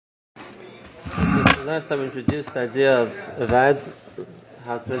Last time we introduced the idea of avad,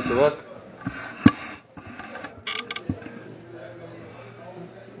 how it's meant to work.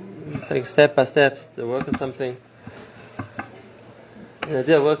 Take step by step to work on something. The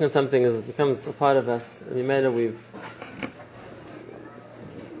idea of working on something becomes a part of us, and we made it.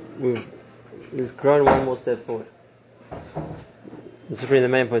 We've grown one more step forward. This is really the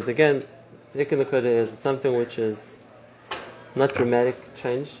main point. Again, the Ikka is something which is not dramatic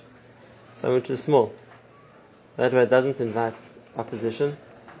change, something which is small. That way it doesn't invite opposition,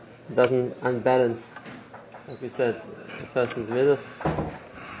 it doesn't unbalance, like we said, a person's midas,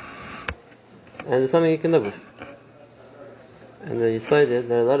 and it's something you can live with. And the yesod is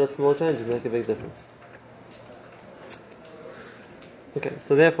that a lot of small changes make a big difference. Okay,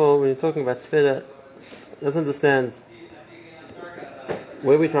 so therefore, when you're talking about tefillah, let's understand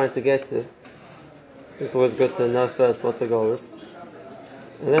where we're trying to get to. It's always good to know first what the goal is.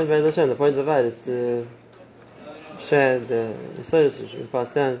 And then, Be'ez Hashem, the point of that is to share the yesod which we pass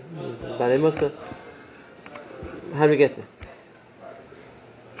down, B'alei Musa. How do we get there?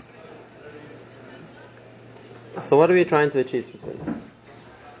 So what are we trying to achieve through tefillah?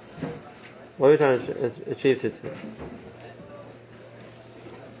 What are we trying to achieve through tefillah?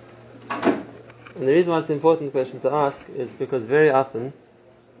 And the reason why it's an important question to ask is because very often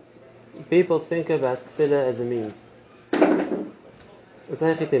people think about tefillah as a means.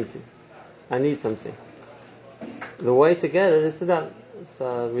 I need something. The way to get it is to do.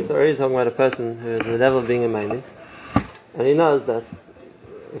 So we're already talking about a person who is at the level of being a maimon, and he knows that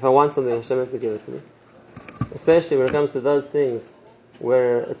if I want something, Hashem has to give it to me. Especially when it comes to those things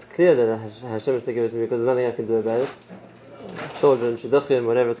where it's clear that Hashem has to give it to me because there's nothing I can do about it. Children, shidduchim,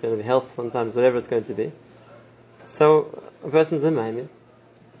 whatever it's going to be, health sometimes, whatever it's going to be. So a person's a maimon.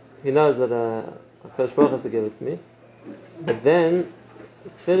 He knows that Hakadosh Baruch has to give it to me. But then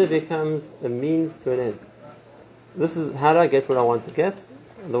tefillah becomes a means to an end. This is how do I get what I want to get?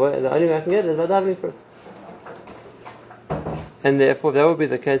 The only way I can get it is by davening for it. And therefore, that would be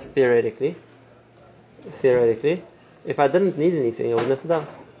the case theoretically. If I didn't need anything, I wouldn't have to daven.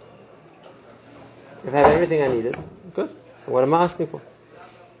 If I have everything I needed, good. So what am I asking for?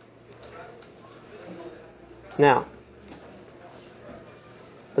 Now,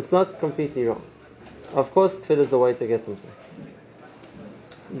 it's not completely wrong. Of course, tefillah is the way to get something.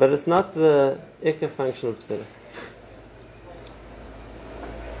 But it's not the ikka function of tefillah.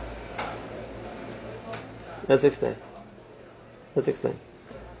 Let's explain.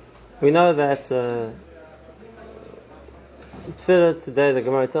 We know that tefillah today, the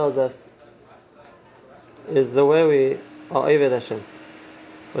Gemara tells us, is the way we are Oved Hashem.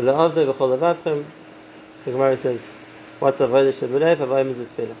 The Gemara says, what's avodah shel b'lev? Avodah is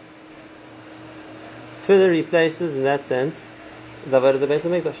tefillah. Tefillah replaces, in that sense, the avodah of the Beis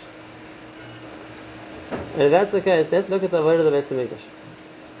Hamikdash. And if that's the case, let's look at the avodah of the Beis Hamikdash.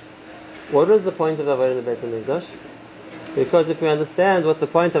 What was the point of the avodah of the Beis Hamikdash? Because if we understand what the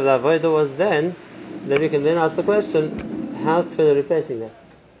point of the avodah was then we can then ask the question, how's tefillah replacing that?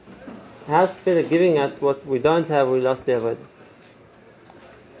 How's tefillah giving us what we don't have, we lost the avodah?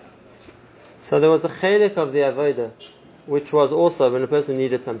 So there was a chelik of the avodah, which was also when a person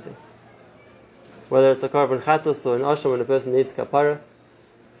needed something. Whether it's a korban chatos or an asham when a person needs kapara,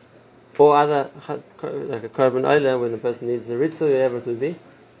 or other, like a korban oila when a person needs a ritzu, whatever it would be.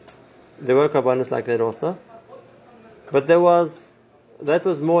 There were korbanos like that also. But that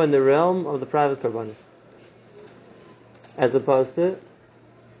was more in the realm of the private korbanos, as opposed to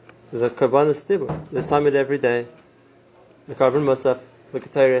the korbanos tibur, the tamid every day, the korban musaf, the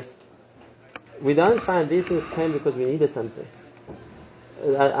ketores. We don't find these things came because we needed something.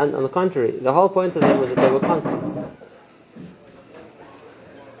 And on the contrary, the whole point of them was that they were constant.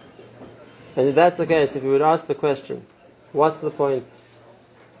 And if that's the case, if we would ask the question, what's the point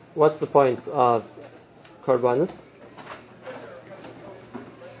of korbanos?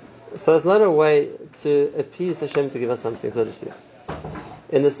 So it's not a way to appease Hashem to give us something, so to speak.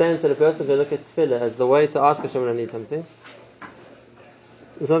 In the sense that a person can look at tefillah as the way to ask Hashem when I need something.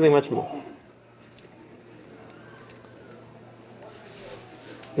 There's something much more.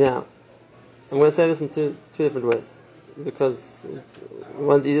 Now, I'm going to say this in two different ways, because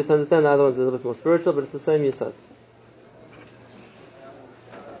one's easier to understand, the other one's a little bit more spiritual, but it's the same yesod.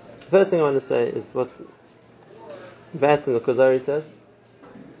 The first thing I want to say is what Vatz in the Kuzari says,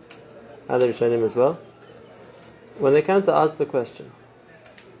 other Rishonim as well. When they come to ask the question,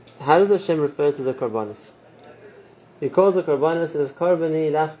 how does Hashem refer to the korbanos? He calls the korbanos as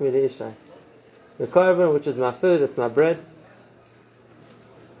karbani lachmi leishai. The korban, which is my food, it's my bread.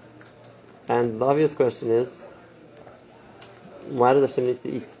 And the obvious question is, why does Hashem need to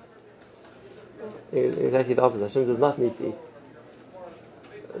eat? exactly the opposite. Hashem does not need to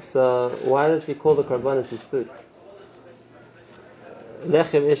eat. So why does He call the korbanos His food?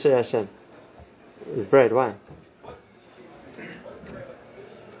 Lechem Ishay Hashem is bread. Why?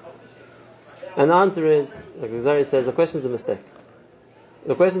 And the answer is, like Zari says, the question is a mistake.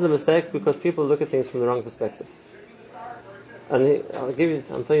 The question is a mistake because people look at things from the wrong perspective. And I'm telling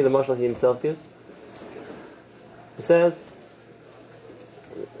you the mashal he himself gives. He says,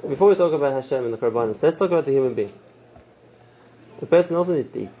 before we talk about Hashem and the korbanos, let's talk about the human being. The person also needs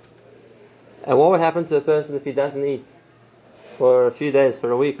to eat. And what would happen to a person if he doesn't eat for a few days,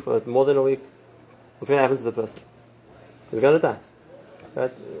 for a week, for more than a week? What's going to happen to the person? He's going to die.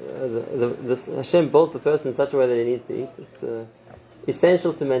 Right? Hashem built the person in such a way that he needs to eat. It's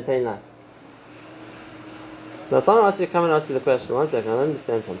essential to maintain life. So now someone come and ask you the question, one second, I don't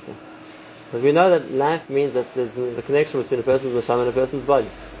understand something. But we know that life means that there's the connection between a person's neshama and a person's body.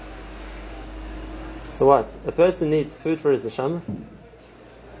 So what? A person needs food for his neshama?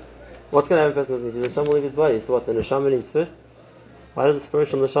 What's going to happen if a person doesn't eat? His neshama will leave his body. So what? The neshama needs food? Why does the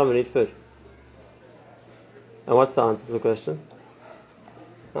spiritual neshama need food? And what's the answer to the question?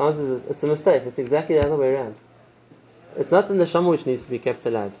 The answer is it's a mistake. It's exactly the other way around. It's not the neshama which needs to be kept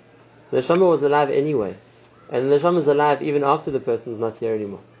alive. The neshama was alive anyway. And the neshama is alive even after the person is not here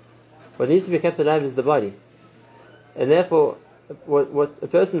anymore. What needs to be kept alive is the body. And therefore, what a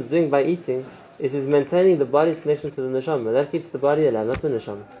person is doing by eating is he's maintaining the body's connection to the neshama. That keeps the body alive, not the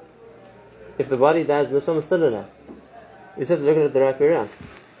neshama. If the body dies, the neshama is still alive. You just have to look at it the right way around.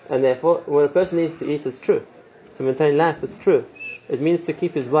 And therefore, when a person needs to eat, it's true. To maintain life, it's true. It means to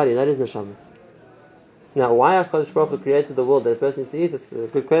keep his body, not his neshama. Now, why HaKadosh Baruch Hu created the world that a person needs to eat? It's a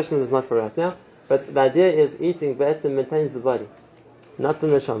good question, it's not for right now. But the idea is eating better maintains the body, not the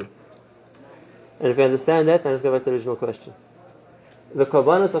neshama. And if you understand that, then let's go back to the original question. The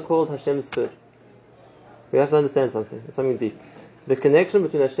korbanos are called Hashem's food. We have to understand something. It's something deep. The connection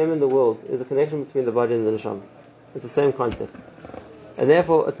between Hashem and the world is the connection between the body and the neshama. It's the same concept. And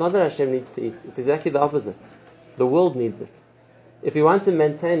therefore, it's not that Hashem needs to eat. It's exactly the opposite. The world needs it. If we want to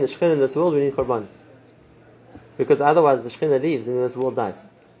maintain the Shekhinah in this world, we need korbanos. Because otherwise the Shekhinah leaves and this world dies.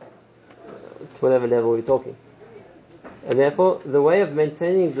 To whatever level we're talking. And therefore, the way of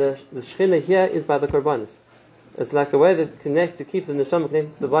maintaining the Shekhinah here is by the korbanos. It's like the way to keep the neshama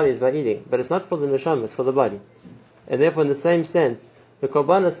connected to the body is by eating. But it's not for the neshama, it's for the body. And therefore, in the same sense, the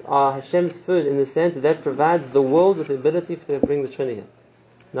korbanos are Hashem's food in the sense that provides the world with the ability to bring the Shekhinah here.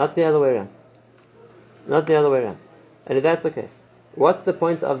 Not the other way around. Not the other way around. And if that's the case, what's the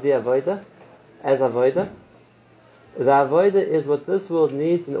point of the avodah? As avodah, the avodah is what this world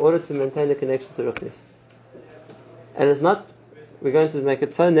needs in order to maintain a connection to Ruchnius. And it's not, we're going to make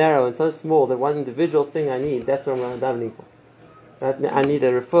it so narrow and so small that one individual thing I need, that's what I'm davening for. Right? I need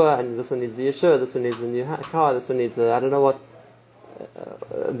a refuah, and this one needs a yeshua, this one needs a new car, this one needs a, I don't know what.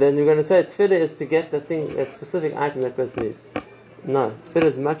 Then you're going to say tefillah is to get the thing, that specific item that person needs. No, tefillah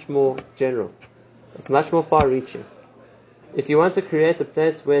is much more general. It's much more far-reaching. If you want to create a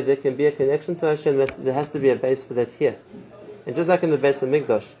place where there can be a connection to Hashem, there has to be a base for that here. And just like in the Beis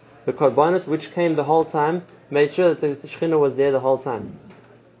HaMikdash, the korbanos which came the whole time made sure that the Shekhinah was there the whole time.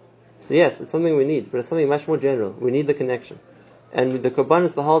 So yes, it's something we need, but it's something much more general. We need the connection. And the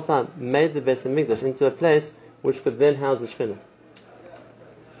korbanos the whole time made the Beis HaMikdash into a place which could then house the Shekhinah.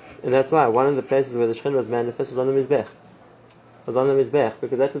 And that's why one of the places where the Shekhinah was manifest was on the Mizbech.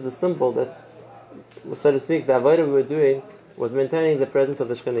 Because that was a symbol that, so to speak, the avodah we were doing was maintaining the presence of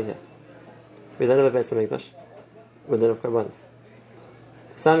the Shekhinah here. We don't have a Beis HaMikdash. We don't have korbanos.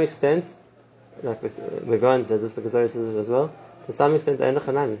 To some extent, like the Gaon says this, the Gezorah says it as well, to some extent,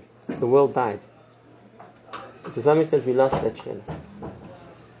 the world died. To some extent, we lost that Shekhinah.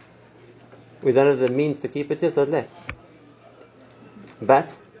 We don't have the means to keep it here, so it left.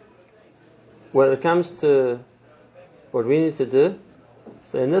 But, when it comes to what we need to do,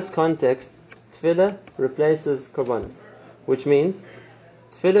 so in this context, tefillah replaces korbanos, which means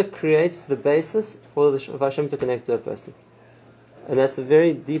tefillah creates the basis for Hashem to connect to a person. And that's a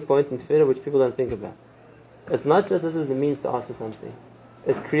very deep point in tefillah which people don't think about. It's not just this is the means to ask for something.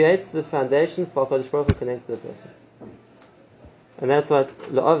 It creates the foundation for HaKadosh Baruch Hu to connect to a person. And that's what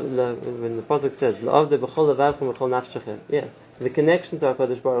when the Pasuk says, La'avda b'chol levavchem b'chol nafshechem. Yeah, the connection to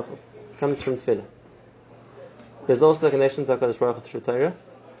HaKadosh Baruch Hu comes from tefillah. There's also a connection to HaKadosh Baruch Hu through Torah,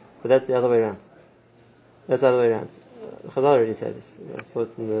 but that's the other way around. Chazal already said this. So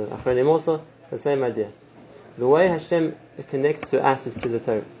it's in the Achronim also, the same idea. The way Hashem connects to us is through the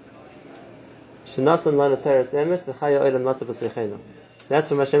Torah. That's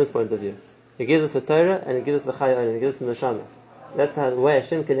from Hashem's point of view. He gives us the Torah and He gives us the Chaya Olam, He gives us the Neshama. That's how the way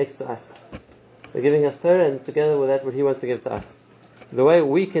Hashem connects to us. They're giving us Torah, and together with that, what He wants to give to us. The way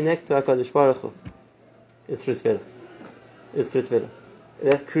we connect to HaKadosh Baruch Hu is through Tefillah.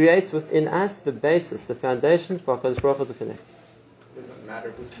 That creates within us the basis, the foundation for HaKadosh Baruch Hu to connect. It doesn't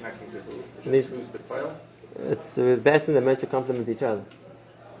matter who's connecting to who. Who's the file? It's better they're meant to complement each other.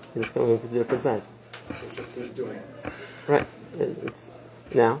 They're just coming from different sides. It's just who's doing it. Right. It's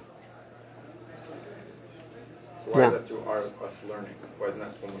now. So why is that through us learning? Why isn't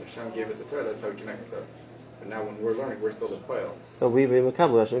that when Hashem gave us the Torah, that's how He connected us? But now when we're learning, we're still the file. So we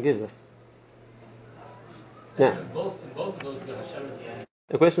Makabel Hashem gives us. Now, in both of those, Hashem is the end.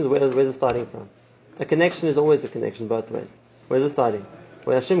 the question is where's it starting from? A connection is always a connection both ways. Where's it starting?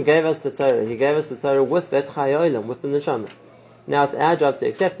 When Hashem gave us the Torah, He gave us the Torah with that Chayolim, with the Neshama. Now it's our job to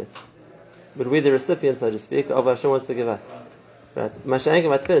accept it. But we're the recipients, so to speak, of what Hashem wants to give us. Right? Mashiach and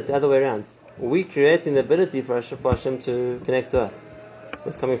Matfil, it's the other way around. We're creating the ability for Hashem to connect to us.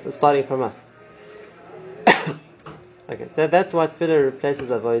 So it's starting from us. Okay, so that's why Tefillah replaces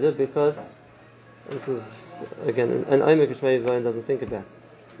Avodah, because this is, again, an oimik which maybe Vayin doesn't think about.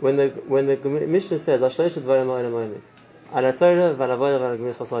 When the Mishnah says, Ashleishet Varim Olam Oimid, Ala Torah, Val Avodah, Val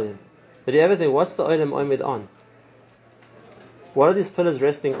Gemilas Chasadim. But you ever think, what's the Olam Oimid on? What are these pillars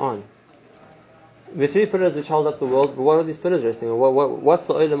resting on? The three pillars which hold up the world, but what are these pillars resting on? What's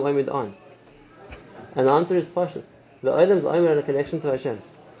the Olam Oimid on? And the answer is Pashut. The Olam is Oimid on a connection to Hashem.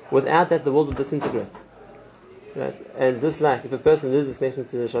 Without that, the world will disintegrate. Right? And just like if a person loses connection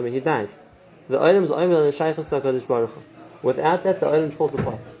to Hashem, he dies. The Olam is Oimid on a Shaykhus to HaKadosh Baruch Hu. Without that, the Olam falls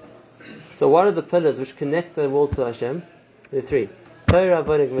apart. So what are the pillars which connect the world to Hashem? There are three. Torah,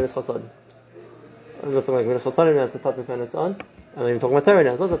 Avodah, Gemilas Chasadim. I'm not talking about Gemilas Chasadim now, it's a topic on its own. I'm even talking about Torah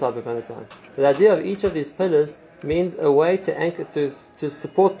now, it's also a topic on its own. The idea of each of these pillars means a way to anchor, to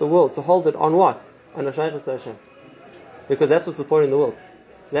support the world, to hold it on what? On a Shaykhus to Hashem. Because that's what's supporting the world.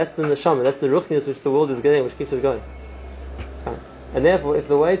 That's the neshama, that's the ruchnius which the world is getting, which keeps it going. Okay. And therefore, if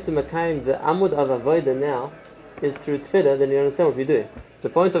the way to Makayim the Amud of Avodah now is through Tefillah, then you understand what we're doing. The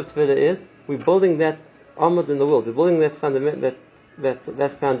point of Tefillah is we're building that Amud in the world. We're building that fundament,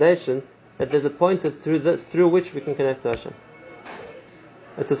 that foundation, that there's a point through which we can connect to Hashem.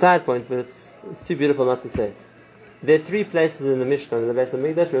 It's a side point, but it's too beautiful not to say it. There are three places in the Mishkan, in the Beis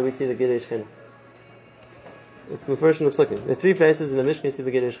HaMikdash, where we see the Gilui Shechina. It's Mefurish in the Psukim. There are three places in the Mishkan you see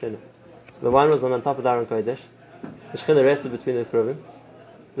the Gilui Shechina. The one was on top of the Aron Kodesh. The Shechina rested between the Kruvim.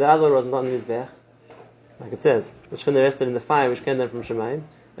 The other one was not in the Mizbech. Like it says, the Shechina rested in the fire which came down from Shemayim.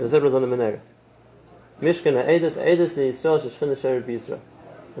 And the third was on the Menorah. Mishkan Eidos in Yisrael, Shechina Shered B'Yisrael.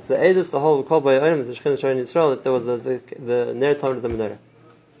 It's the Eidos, the whole Kol B'Yoyim, the Shechina Shered in Yisrael, that there was the Ner Tom of the Menorah.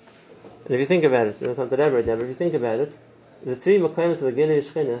 And if you think about it, we don't have to elaborate now, but if you think about it, the three Makayim of the Gilui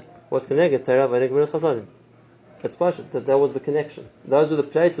Shechina was connected to Torah, Avodah, Gemilas Chasadim. It's Pashut, that was the connection. Those were the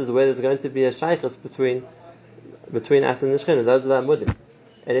places where there's going to be a shaykhus between us and the Shechina. Those are the Amudim.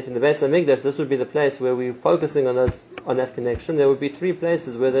 And if in the Beis HaMikdash this would be the place where we're focusing on that connection, there would be three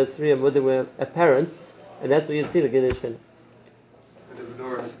places where those three Amudim were apparent, and that's where you'd see the Gilui Shechina. Does the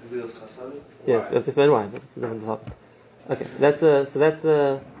door has Gemilas Chasadim? Yes, we have to explain why, but it's a different topic. Okay, that's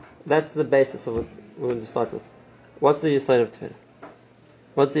the basis of what we're going to start with. What's the Yisod of Tefillah?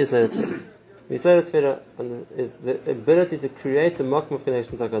 What's the Yisod of Tefillah? The Yisod of Tefillah is the ability to create a makom of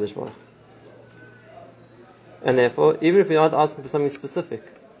connection to HaKadosh Baruch Hu. And therefore, even if we aren't asking for something specific,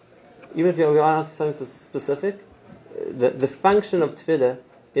 the function of Tefillah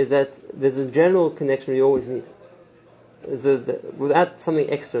is that there's a general connection we always need. Without something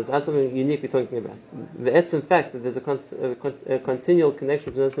extra, without something unique we're talking about. The etzem fact that there's a continual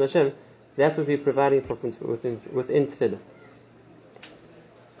connection to Hashem, that's what we're providing for within Tefillah.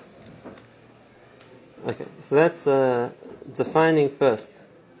 Okay, so that's defining first.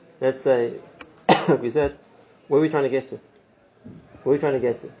 Let's say, we said, where are we trying to get to? Where are we trying to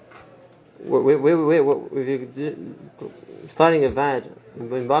get to? Starting a Vad,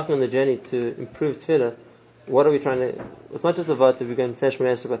 embarking on the journey to improve Tefillah, what are we trying to... It's not just the Vod that we're going to say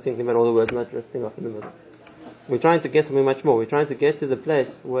Shemona Esrei by thinking about all the words, not drifting off in the middle. We're trying to get something much more. We're trying to get to the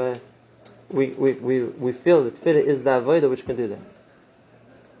place where we feel that Tefillah is the Avodah which can do that.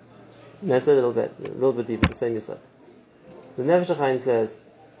 And that's a little bit deeper, the same Yisod. The Nefesh HaChaim says,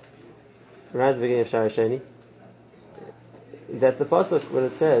 right at the beginning of Shara Sheni, that the pasuk when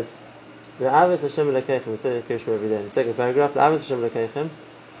it says, "Ve'avos Hashem Elokeichem," we say it in Kirshma every day. In the second paragraph, "Ve'avos Hashem Elokeichem,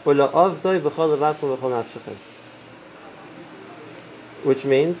 u'la'avdoi b'chol levavchem v'chol nafshechem," which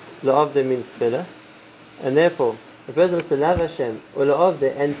means la'avdoi means tefillah, and therefore the person has to love Hashem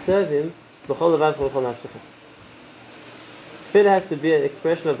u'la'avdoi and serve Him b'chol levavchem v'chol nafshechem. Tefillah has to be an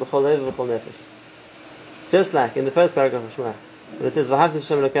expression of b'chol lev v'chol nefesh. Just like in the first paragraph of Shema, When it says V'ahavta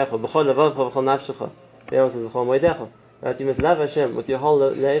Hashem Elokecha b'chol levavcha v'chol nafshecha, there also says v'chol moedecha. Right? You must love Hashem with your whole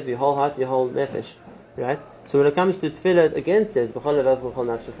lev, your whole heart, your whole nefesh. Right? So when it comes to tefillah, it again says b'chol levavcha v'chol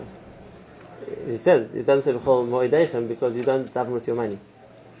nafshecha. It doesn't say b'chol moedechem because you don't daven with your money.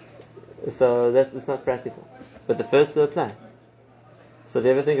 So that's not practical. But the first two apply. So do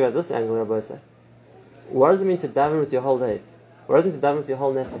you ever think about this angle, Rabbi say? What does it mean to daven with your whole day? What does it mean to daven with your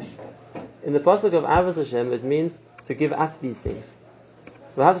whole nefesh? In the pasuk of Avos Hashem, it means to give up these things.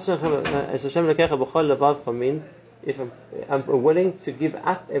 Means if I'm willing to give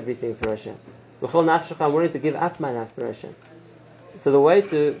up everything for Hashem. I'm willing to give up my life for Hashem. So the way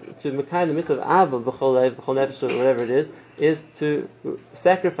to Mekayim the mitzvah of Ava, b'chol lev, b'chol nefesh, or whatever it is to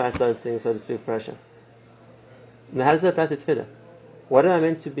sacrifice those things, so to speak, for Hashem. Now how does that apply to tefillah? What am I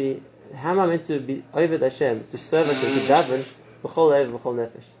meant to be? How am I meant to be over Hashem, to serve Hashem, to daven b'chol lev, b'chol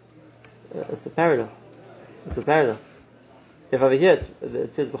nefesh? It's a parallel. It's a parallel. If over here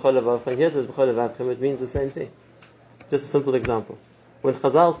it says b'chol levavcha and here it says b'chol levavcha, it means the same thing. Just a simple example. When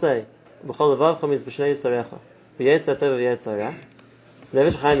Chazal say b'chol levavcha means b'shnei yitzarecha, v'yetzer tov v'yetzer ra, so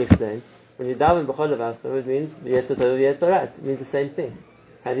Nefesh Chaim explains when you daven b'chol levavcha, it means v'yetzer tov v'yetzer ra. It means the same thing.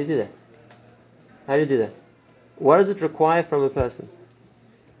 How do you do that? How do you do that? What does it require from a person?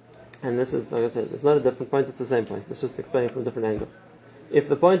 And this is, like I said, it's not a different point, it's the same point. Let's just explain it from a different angle. If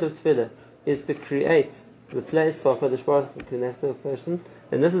the point of tefillah is to create the place for HaKadosh Baruch Hu to connect to a person,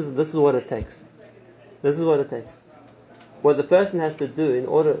 then this is what it takes. This is what it takes. What the person has to do in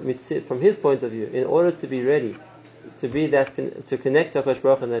order, from his point of view, in order to be ready to be that, to connect to HaKadosh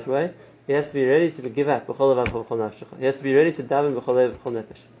Baruch Hu in that way, he has to be ready to give up. He has to be ready to daven b'chol lev b'chol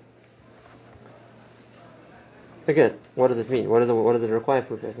nefesh. Again, what does it mean? What does it require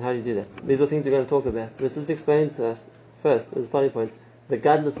from a person? How do you do that? These are things we're going to talk about. Let's just explain to us first, as a starting point, the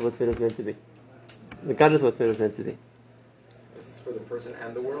godless of what tefillah is meant to be. The godless of what tefillah is meant to be. This is for the person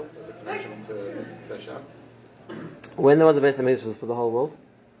and the world? There's a connection to Hashem? When there was a Beis HaMikdash, it was for the whole world.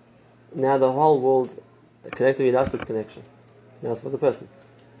 Now the whole world collectively lost its connection. Now it's for the person.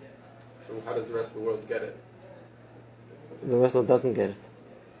 So how does the rest of the world get it? The rest of the world doesn't get it.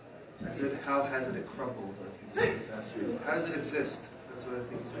 How hasn't it crumbled? I think he's asking. How does it exist? That's what I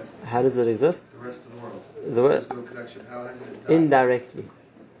think he's asking. How does it exist? The rest of the world. There's no connection. How hasn't it died? Indirectly.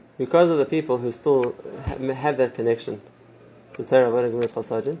 Because of the people who still have that connection to Torah, Avodah, Gemilas,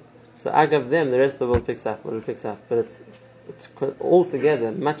 Chasadim. So agav them, the rest of the world picks up what it picks up. But it's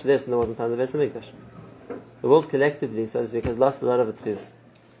altogether much less than there was in time of the Beis HaMikdash. The world collectively, so to speak, has lost a lot of its chiyus.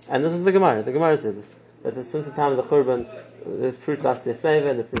 And this is the Gemara. The Gemara says this. That since the time of the Churban, the fruit lost their flavor,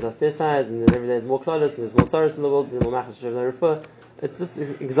 and the fruit lost their size, and then every day there's more klodus, and there's more tzaros in the world, and more machas shev no refuah. It's just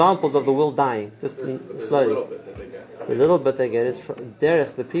examples of the world dying, just there's slowly. a little bit that they get. The little bit they get is from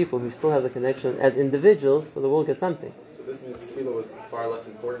derech, the people who still have the connection as individuals, so the world gets something. So this means tefillah was far less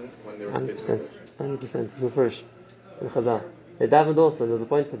important when there was 100%. 100%. It's mufresh in Chazal. They davened also, there was a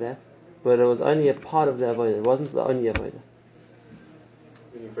point for that, but it was only a part of the avodah. It wasn't the only avodah.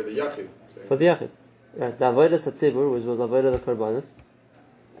 Meaning for the yachid. For the yachid. Right, the avodah satzibur, which was avodah the korbanos,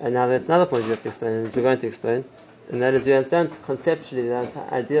 and now that's another point you have to explain, which we're going to explain, and that is we understand conceptually the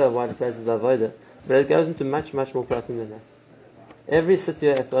idea of why the place is avodah, but it goes into much, much more pattern than that. Every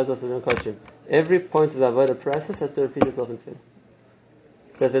situation, every point of the avodah process has to repeat itself in tefillah.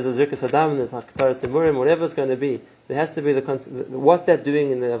 So if there's a zirkas hadam, there's haktaras temurim, whatever it's going to be, there has to be what they're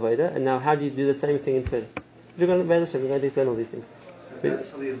doing in the avodah, and now how do you do the same thing in tefillah? We're going to explain all these things. That's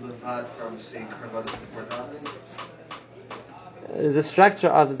something levad from saying korbanos before davening. The structure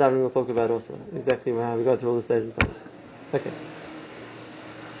of the davening we'll talk about also. Exactly how we go through all the stages of davening. Okay.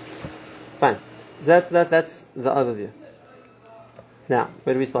 Fine. That's the overview. Now,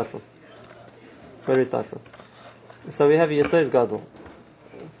 where do we start from? So we have Yesod Gadol.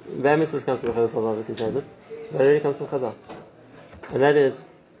 Be'emitzvos comes from Chazal, obviously says it, but it really comes from Chazal. And that is,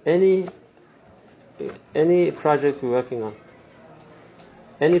 any project we're working on,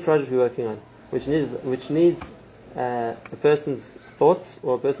 which needs a person's thoughts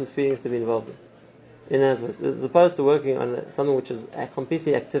or a person's feelings to be involved in other words, as opposed to working on something which is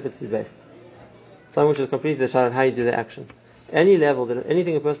completely activity based, something which is completely the of how you do the action. Any level,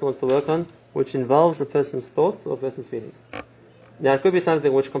 anything a person wants to work on, which involves a person's thoughts or a person's feelings. Now, it could be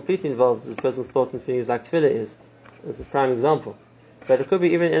something which completely involves a person's thoughts and feelings, like tefillah is, as a prime example. But it could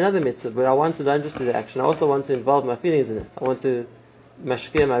be even another mitzvah, but I want to not just do the action, I also want to involve my feelings in it. I want to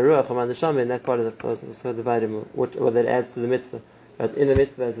mashkir my ruach or my neshama in that part of the vaydim, what that adds to the mitzvah. But in the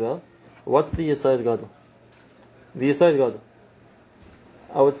mitzvah as well, what's the Yesod Gadol? The Yesod Gadol,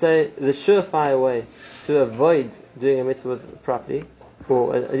 I would say the surefire way to avoid doing a mitzvah properly,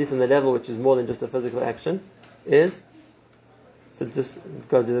 or at least on the level which is more than just a physical action, is to just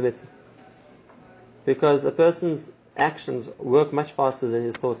go do the mitzvah. Because a person's actions work much faster than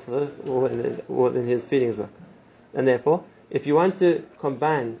his thoughts work, or than his feelings work. And therefore, if you want to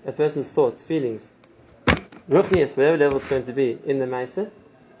combine a person's thoughts, feelings, ruchnius, whatever level it's going to be, in the Maaseh,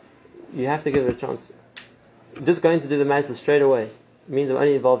 you have to give it a chance. Just going to do the Maaseh straight away means I'm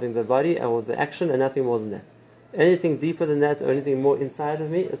only involving the body or the action and nothing more than that. Anything deeper than that or anything more inside of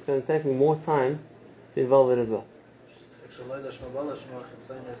me, it's going to take me more time to involve it as well. The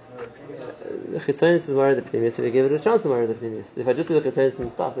chitzonis is more the pneumius. If you give it a chance, more the pneumius. If I just do the chitzonis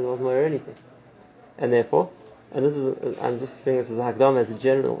and stop, it wasn't more anything. And therefore, and this is, I'm just bringing this as a hakdama, as a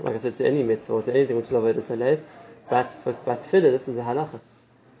general, like I said, to any mitzvah or to anything which is avodas halev. But for tefillah, this is the halacha.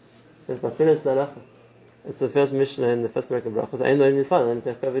 But tefillah is the halacha. It's the first Mishnah in the first Perek of Brachos. Ein lo im nisfal, ein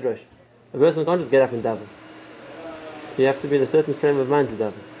tech kovid rosh. A person can't just get up and daven. You have to be in a certain frame of mind to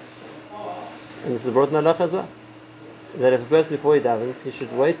daven. And this is brought in halacha as well. That if a person before he davens, he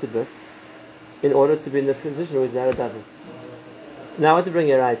should wait a bit in order to be in the position where he's allowed to daven. Now I want to bring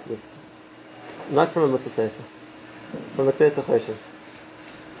you right to this. Not from a Musa Sefer. From a Knesset Choshen.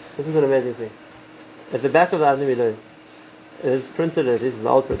 This is an amazing thing. At the back of the Avnei Miloim, it is printed, it is an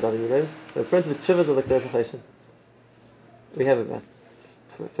old print of Avnei Miloim, but printed with tshuvas of the Knesset Choshen. We have about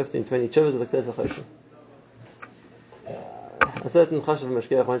 15, 20 tshuvas of the Knesset Choshen. A certain Chashav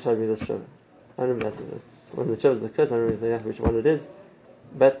Mashgiach once showed me this tshuva. I don't remember that. One of the tshuvas of the Knesset, I don't remember exactly which one it is.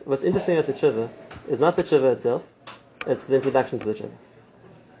 But what's interesting about the tshuva is not the tshuva itself, it's the introduction to the tshuva.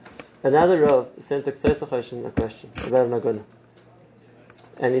 Another Rav sent the Knesset Choshen a question about an agona.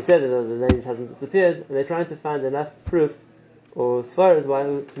 And he said that the lady hasn't disappeared, and they're trying to find enough proof or svaras why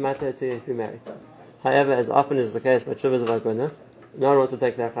to matter to be married. However, as often is the case by tshuvas of agona, no one wants to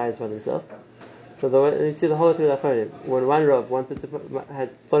take their chayes for themselves. So you see the whole through the Acharim. When one Rav wanted had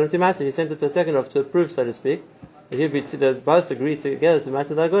told him to matter, he sent it to a second Rav to approve, so to speak. And he'd be both agree together to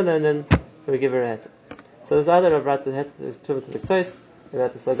matter the agona, and then we give her a hat. So this other Rav brought the hat to the Ktos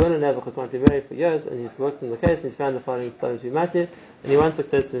about the Sagona never can't be married for years, and he's worked on the case, and he's found the following starting to be matir, and he wants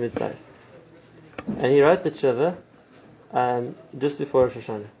success in the mitzvah. And he wrote the tshuva just before Rosh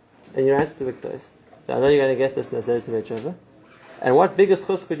Hashanah, and he writes to the Ktos. So I know you're going to get this in the Seres Tshuva. And what biggest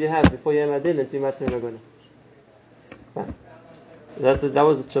chus could you have before Yom Adin than to be matir and agona? That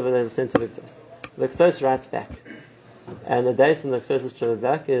was the tshuva that was sent to the Ktos. The Ktos writes back, and the date in the Ktos' tshuva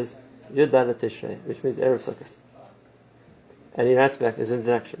back is Yud Daled Tishrei, which means Erev Sukkot. And he writes back his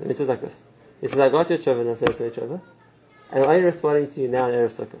introduction, and he says like this. He says, I got your tshuva in the Seres Tshuva, and I'm only responding to you now in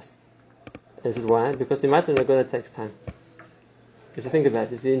Erev Sukkot. And he says, why? Because the matter and agona takes time. If you think about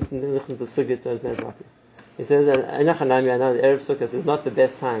it, if you listen to Sugya to understand properly. He says, I know the Erev Sukkot is not the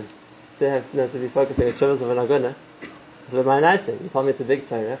best time to be focusing on tshuvas of an agona. So my nice thing, you told me it's a big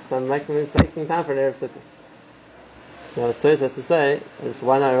Torah, so I'm taking time for an Erev Sukkot. So what Tzos has to say, and so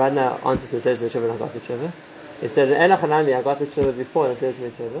right now answers the Seres Tshuva and I got the tshuva. He said, I got the tshuva before and it says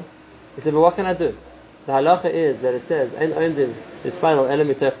tshuva. He said, but what can I do? The halacha is that it says, Ein oindim yispayil ela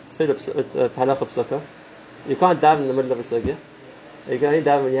mitech tefillah halacha psuka. You can't daven in the middle of a sugya. You can only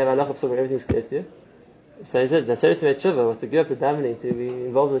daven when you have halacha psuka and everything's clear to you. So he said, the Seres tshuva, what to give up the davening to be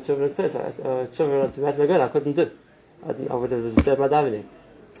involved in the tshuva and tshuva to matter agona, I couldn't do. I would have disturbed my davening.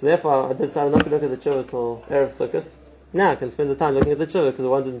 So therefore, I decided not to look at the tshuva till Erev Sukkot. Now I can spend the time looking at the tshuva because I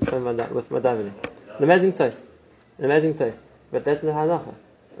wanted to spend with my davening. An amazing taste. But that's the halacha.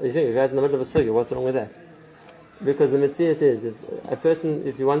 You think a guy's in the middle of a sugya, what's wrong with that? Because the mitzvah says,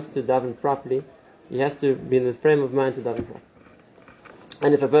 if he wants to daven properly, he has to be in the frame of mind to daven properly.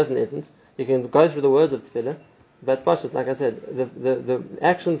 And if a person isn't, he can go through the words of tefillah, but pashut, like I said, the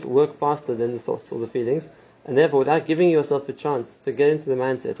actions work faster than the thoughts or the feelings, and therefore without giving yourself a chance to get into the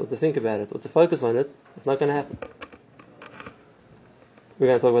mindset or to think about it or to focus on it, it's not going to happen. We're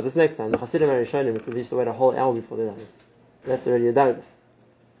going to talk about this next time. The Hasidim Arishonim, it's at least to wait a whole hour before they daven. That's already a darga.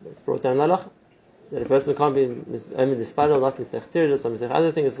 It's brought down halacha that a person can't be only mispadal, not mitech tiridus, not mitech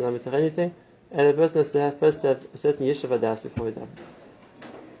other things, not mitech anything, and a person has to first have a certain yeshiva das before he davens.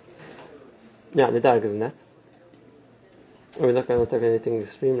 Now the darga is in that. We're not going to talk anything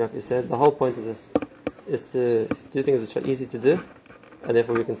extreme, like we said. The whole point of this is to do things which are easy to do, and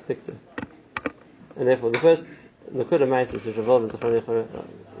therefore we can stick to. And therefore the first the Kudah Maisis, which involves the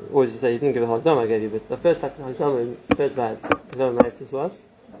always say, you didn't give a Hakdama I gave you, but the first Hakdama, the first Hakdama Maisis was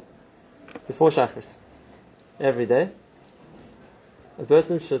before Shachris. Every day, a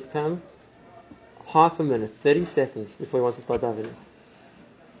person should come half a minute, 30 seconds before he wants to start davening.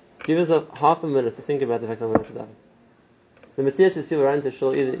 Give us half a minute to think about the fact that I'm going to daven. The Matthias is people around the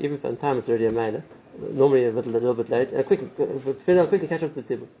shul, even for time it's already a maila, normally a little bit late, and quickly catch up to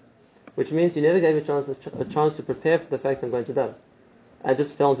the tibur. Which means you never gave a chance to prepare for the fact I'm going to daven. I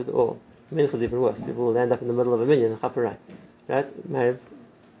just fell into the awe. Mincha is even worse. People will end up in the middle of a minyan, chaparai. Right? Married.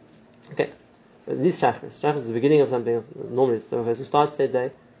 Okay. At least Shachris. Shachris is the beginning of something else. Normally, so if a person starts their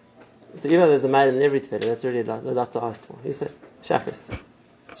day, so even though there's a maiden in every tefillah, that's already a lot to ask for. He said,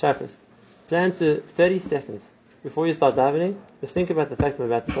 Shachris. Plan to 30 seconds before you start davening, just think about the fact that I'm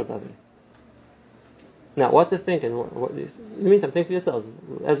about to start davening. Now, what to think, and what in the meantime, think for yourselves.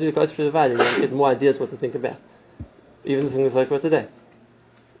 As we go through the Vayda, you get more ideas what to think about. Even the things like about today.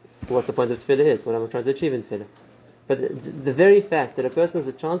 What the point of tefillah is, what I'm trying to achieve in tefillah. But the very fact that a person has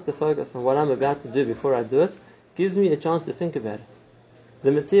a chance to focus on what I'm about to do before I do it, gives me a chance to think about it.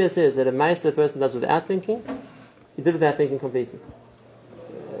 The Metzia says that a Maisa person does without thinking, he did without thinking completely.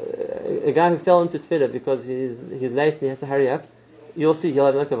 A guy who fell into tefillah because he's late and he has to hurry up, you'll see he'll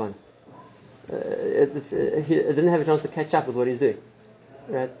have no kavanah. He didn't have a chance to catch up with what he's doing.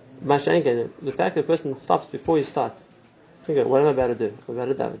 Right? Mashenken, the fact that a person stops before he starts, think about what am I about to do? I'm about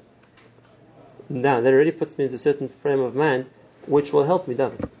to daven. Now that already puts me into a certain frame of mind which will help me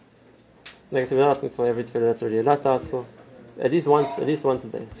daven. Like I said, we're not asking for every tefillah, that's already a lot to ask for. At least once a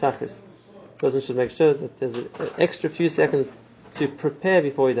day. Shachris. The person should make sure that there's an extra few seconds to prepare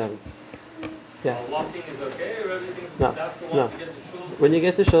before he davens. Yeah. Walking is okay, or everything's No. to get to shul? When you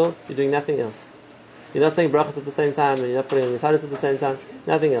get to shul, you're doing nothing else. You're not saying brachas at the same time, and you're not putting on the talis at the same time.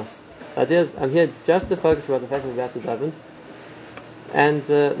 Nothing else. The idea is, I'm here just to focus about the fact that we're about to daven,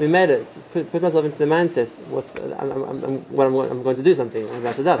 and we made it. Put myself into the mindset. I'm going to do something. I'm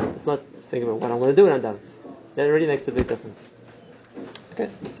about to daven. It's not thinking about what I'm going to do when I'm daven. That already makes a big difference. Okay,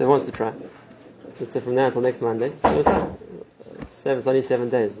 so who wants to try? Let's say from now until next Monday, we'll try. It's only 7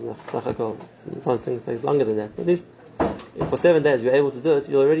 days. Some things take longer than that. At least if for 7 days you're able to do it,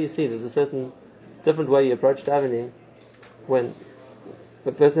 you'll already see there's a certain different way you approach davening when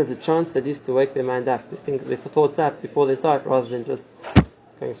the person has a chance at least to wake their mind up, to think their thoughts up before they start, rather than just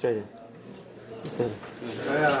going straight in. So,